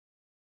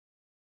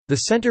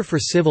The Center for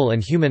Civil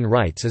and Human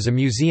Rights is a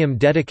museum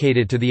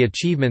dedicated to the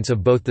achievements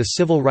of both the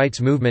civil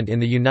rights movement in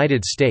the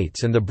United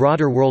States and the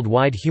broader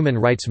worldwide human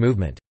rights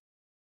movement.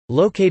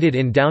 Located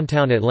in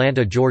downtown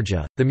Atlanta,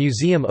 Georgia, the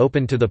museum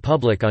opened to the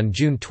public on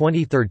June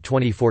 23,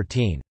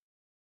 2014.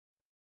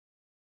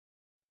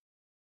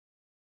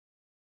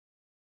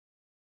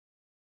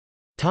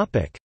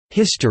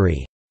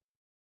 History.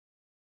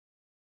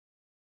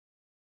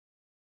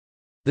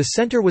 The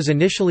center was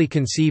initially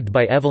conceived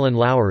by Evelyn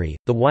Lowery,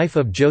 the wife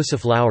of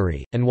Joseph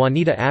Lowery, and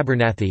Juanita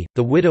Abernathy,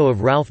 the widow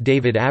of Ralph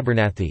David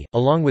Abernathy,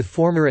 along with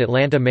former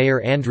Atlanta Mayor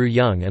Andrew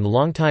Young and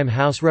longtime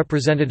House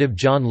Representative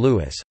John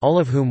Lewis, all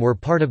of whom were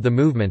part of the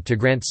movement to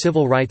grant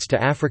civil rights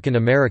to African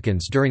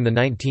Americans during the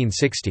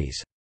 1960s.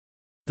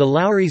 The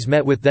Lowerys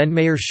met with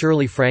then-Mayor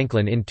Shirley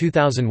Franklin in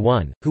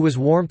 2001, who was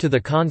warm to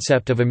the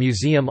concept of a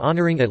museum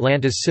honoring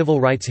Atlanta's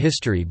civil rights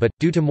history but,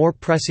 due to more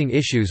pressing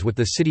issues with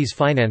the city's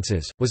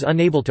finances, was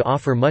unable to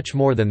offer much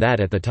more than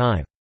that at the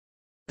time.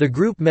 The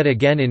group met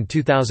again in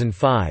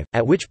 2005,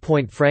 at which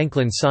point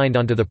Franklin signed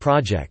onto the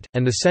project,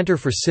 and the Center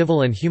for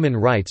Civil and Human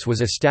Rights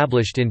was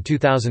established in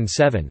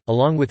 2007,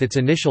 along with its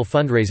initial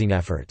fundraising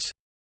efforts.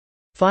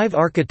 5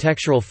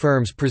 architectural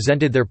firms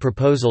presented their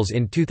proposals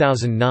in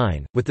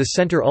 2009, with the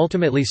center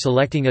ultimately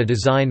selecting a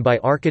design by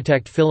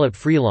architect Philip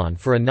Freelon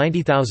for a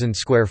 90,000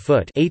 square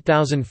foot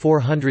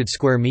 (8,400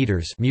 square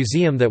meters)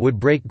 museum that would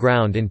break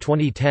ground in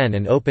 2010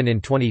 and open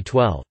in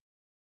 2012.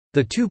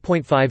 The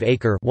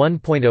 2.5-acre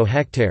 (1.0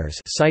 hectares)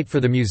 site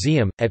for the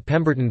museum, at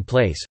Pemberton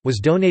Place, was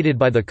donated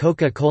by the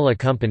Coca-Cola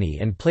Company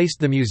and placed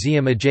the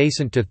museum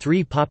adjacent to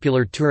 3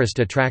 popular tourist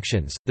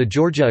attractions, the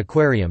Georgia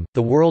Aquarium,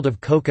 the World of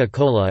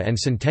Coca-Cola and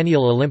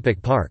Centennial Olympic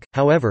Park.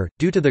 However,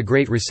 due to the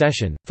Great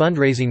Recession,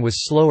 fundraising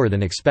was slower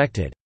than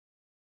expected.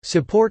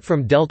 Support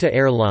from Delta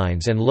Air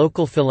Lines and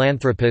local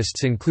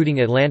philanthropists including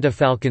Atlanta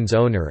Falcons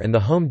owner and the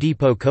Home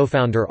Depot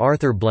co-founder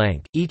Arthur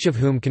Blank, each of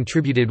whom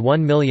contributed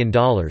 $1 million,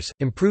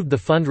 improved the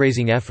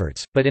fundraising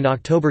efforts, but in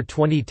October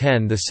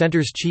 2010 the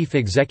center's chief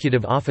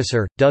executive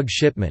officer, Doug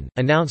Shipman,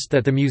 announced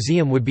that the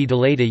museum would be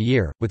delayed a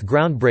year, with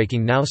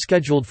groundbreaking now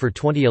scheduled for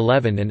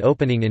 2011 and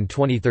opening in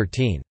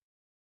 2013.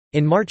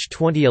 In March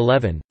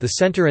 2011, the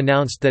center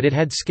announced that it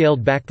had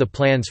scaled back the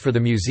plans for the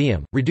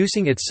museum,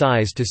 reducing its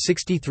size to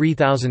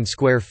 63,000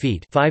 square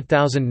feet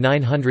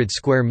 (5,900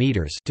 square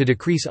meters) to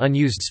decrease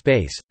unused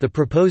space. The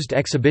proposed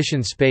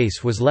exhibition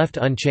space was left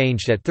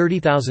unchanged at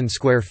 30,000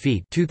 square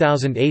feet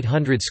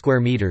 (2,800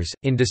 square meters).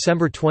 In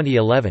December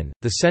 2011,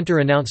 the center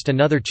announced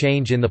another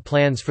change in the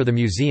plans for the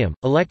museum,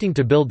 electing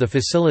to build the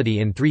facility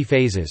in 3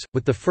 phases,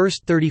 with the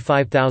first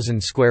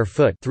 35,000 square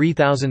foot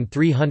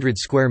 (3,300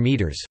 square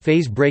meters)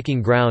 phase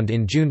breaking ground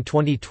in June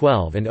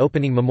 2012 and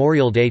opening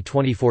Memorial Day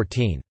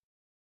 2014.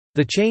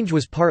 The change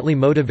was partly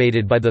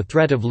motivated by the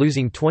threat of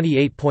losing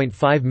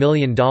 $28.5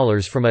 million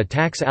from a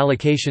tax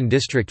allocation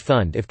district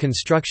fund if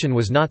construction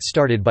was not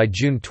started by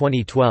June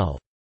 2012.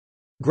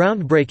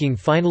 Groundbreaking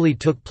finally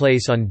took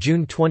place on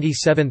June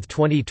 27,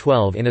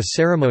 2012 in a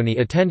ceremony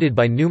attended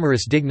by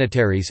numerous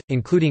dignitaries,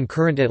 including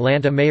current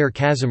Atlanta Mayor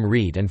Kazim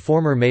Reed and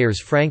former mayors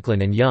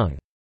Franklin and Young.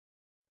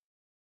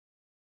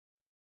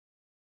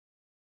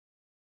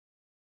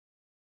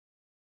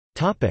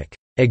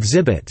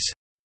 Exhibits.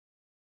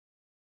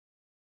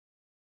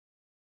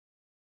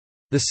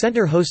 The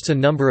center hosts a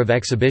number of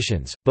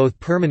exhibitions, both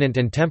permanent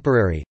and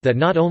temporary, that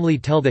not only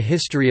tell the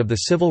history of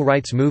the civil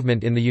rights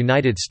movement in the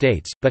United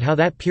States, but how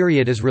that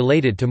period is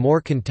related to more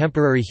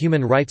contemporary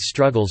human rights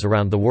struggles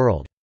around the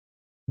world.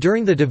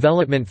 During the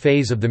development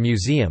phase of the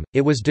museum,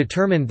 it was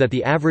determined that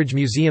the average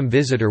museum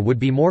visitor would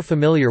be more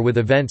familiar with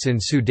events in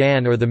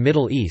Sudan or the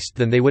Middle East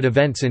than they would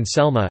events in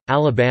Selma,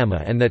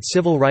 Alabama, and that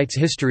civil rights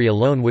history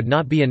alone would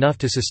not be enough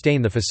to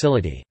sustain the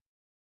facility.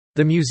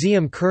 The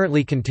museum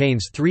currently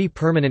contains 3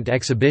 permanent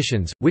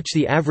exhibitions, which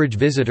the average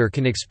visitor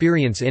can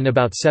experience in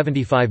about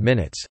 75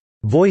 minutes.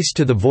 Voice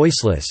to the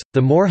Voiceless,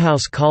 the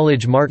Morehouse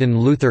College Martin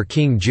Luther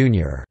King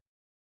Jr.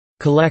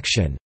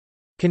 collection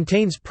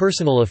contains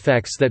personal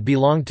effects that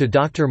belonged to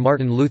Dr.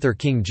 Martin Luther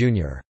King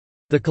Jr.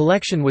 The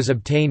collection was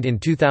obtained in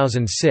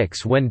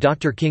 2006 when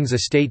Dr. King's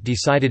estate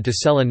decided to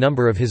sell a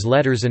number of his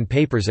letters and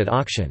papers at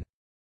auction.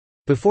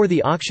 Before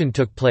the auction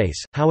took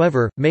place,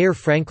 however, Mayor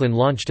Franklin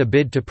launched a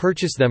bid to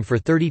purchase them for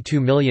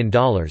 $32 million,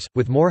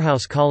 with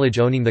Morehouse College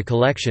owning the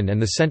collection and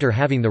the center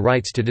having the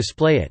rights to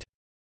display it.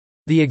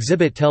 The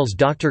exhibit tells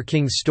Dr.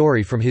 King's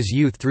story from his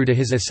youth through to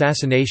his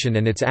assassination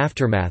and its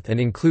aftermath and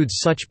includes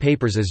such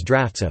papers as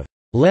drafts of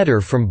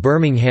 "Letter from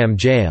Birmingham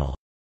Jail"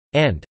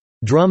 and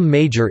 "Drum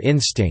Major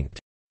Instinct",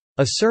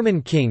 a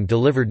sermon King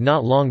delivered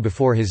not long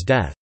before his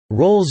death.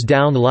 "Rolls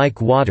Down Like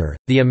Water,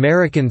 The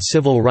American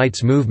Civil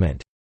Rights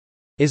Movement"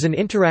 is an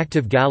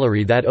interactive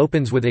gallery that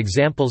opens with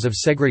examples of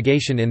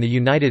segregation in the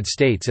United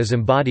States as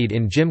embodied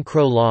in Jim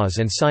Crow laws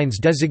and signs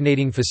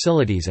designating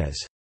facilities as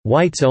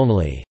 "whites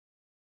only."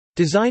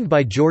 Designed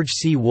by George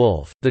C.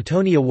 Wolfe, the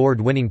Tony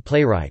Award-winning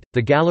playwright,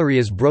 the gallery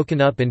is broken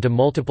up into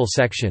multiple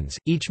sections,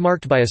 each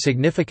marked by a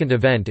significant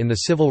event in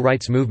the civil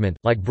rights movement,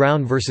 like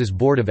Brown v.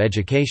 Board of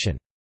Education.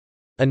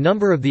 A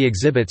number of the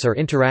exhibits are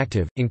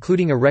interactive,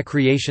 including a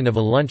recreation of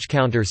a lunch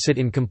counter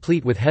sit-in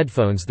complete with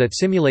headphones that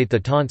simulate the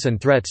taunts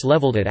and threats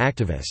leveled at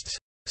activists.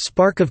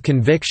 Spark of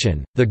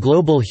Conviction, the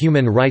Global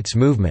Human Rights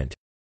Movement,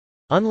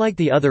 unlike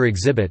the other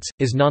exhibits,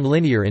 is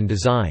nonlinear in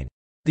design.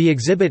 The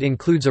exhibit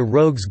includes a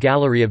rogues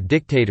gallery of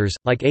dictators,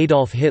 like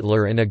Adolf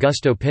Hitler and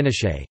Augusto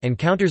Pinochet, and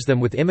counters them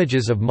with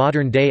images of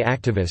modern-day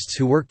activists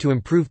who work to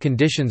improve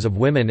conditions of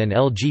women and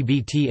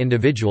LGBT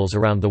individuals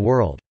around the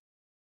world.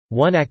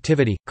 One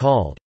activity,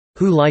 called,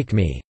 "Who Like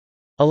Me?"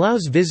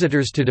 allows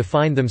visitors to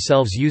define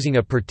themselves using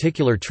a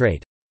particular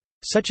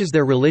trait—such as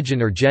their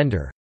religion or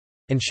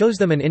gender—and shows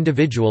them an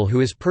individual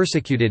who is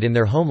persecuted in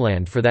their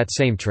homeland for that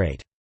same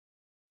trait.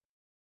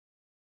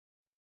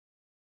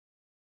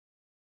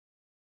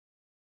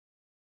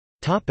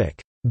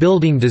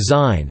 Building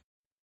design.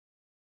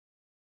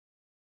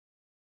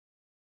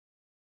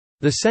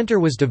 The center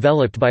was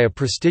developed by a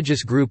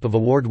prestigious group of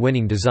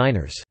award-winning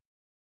designers.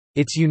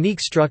 Its unique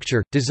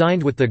structure,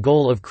 designed with the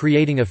goal of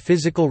creating a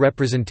physical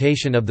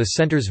representation of the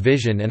center's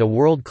vision and a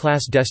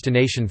world-class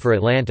destination for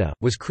Atlanta,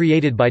 was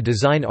created by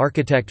design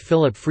architect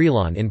Philip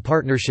Freelon in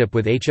partnership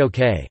with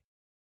HOK.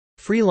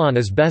 Freelon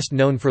is best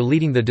known for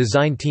leading the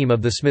design team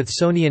of the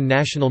Smithsonian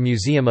National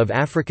Museum of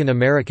African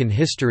American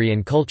History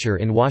and Culture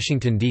in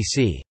Washington,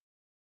 D.C.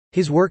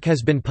 His work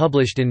has been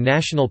published in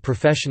national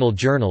professional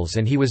journals,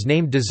 and he was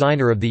named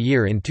Designer of the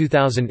Year in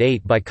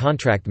 2008 by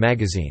Contract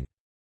magazine.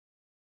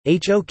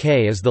 HOK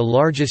is the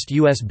largest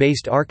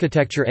U.S.-based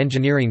architecture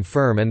engineering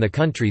firm and the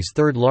country's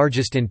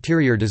third-largest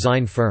interior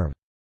design firm.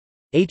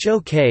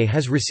 HOK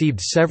has received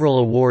several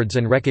awards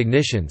and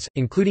recognitions,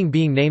 including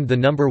being named the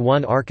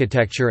 #1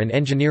 architecture and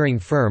engineering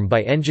firm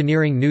by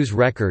Engineering News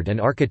Record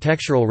and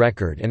Architectural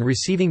Record, and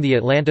receiving the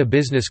Atlanta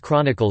Business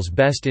Chronicle's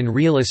Best in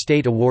Real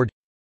Estate Award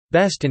 —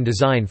 Best in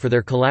Design for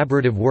their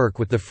collaborative work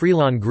with the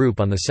Freelon Group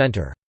on the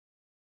center.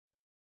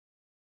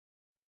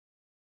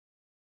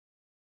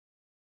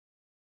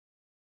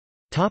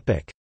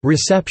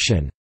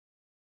 Reception.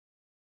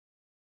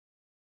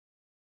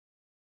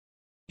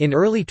 In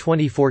early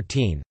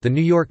 2014, The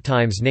New York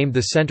Times named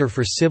the Center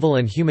for Civil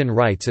and Human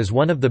Rights as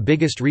one of the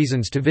biggest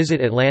reasons to visit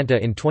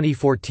Atlanta in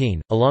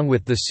 2014, along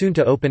with the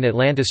soon-to-open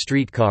Atlanta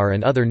streetcar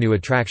and other new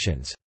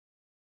attractions.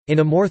 In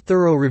a more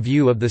thorough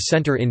review of the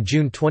center in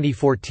June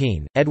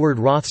 2014, Edward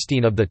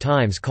Rothstein of The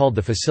Times called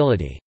the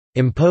facility,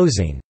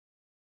 "imposing."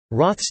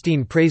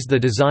 Rothstein praised the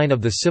design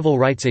of the civil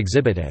rights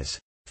exhibit as,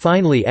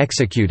 "finely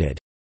executed,"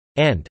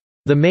 and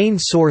 "the main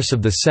source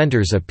of the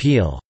center's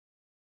appeal."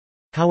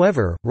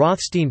 However,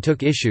 Rothstein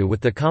took issue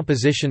with the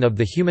composition of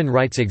the human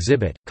rights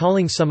exhibit,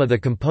 calling some of the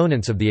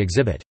components of the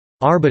exhibit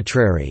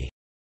arbitrary,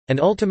 and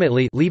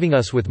ultimately leaving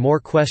us with more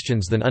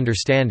questions than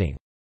understanding.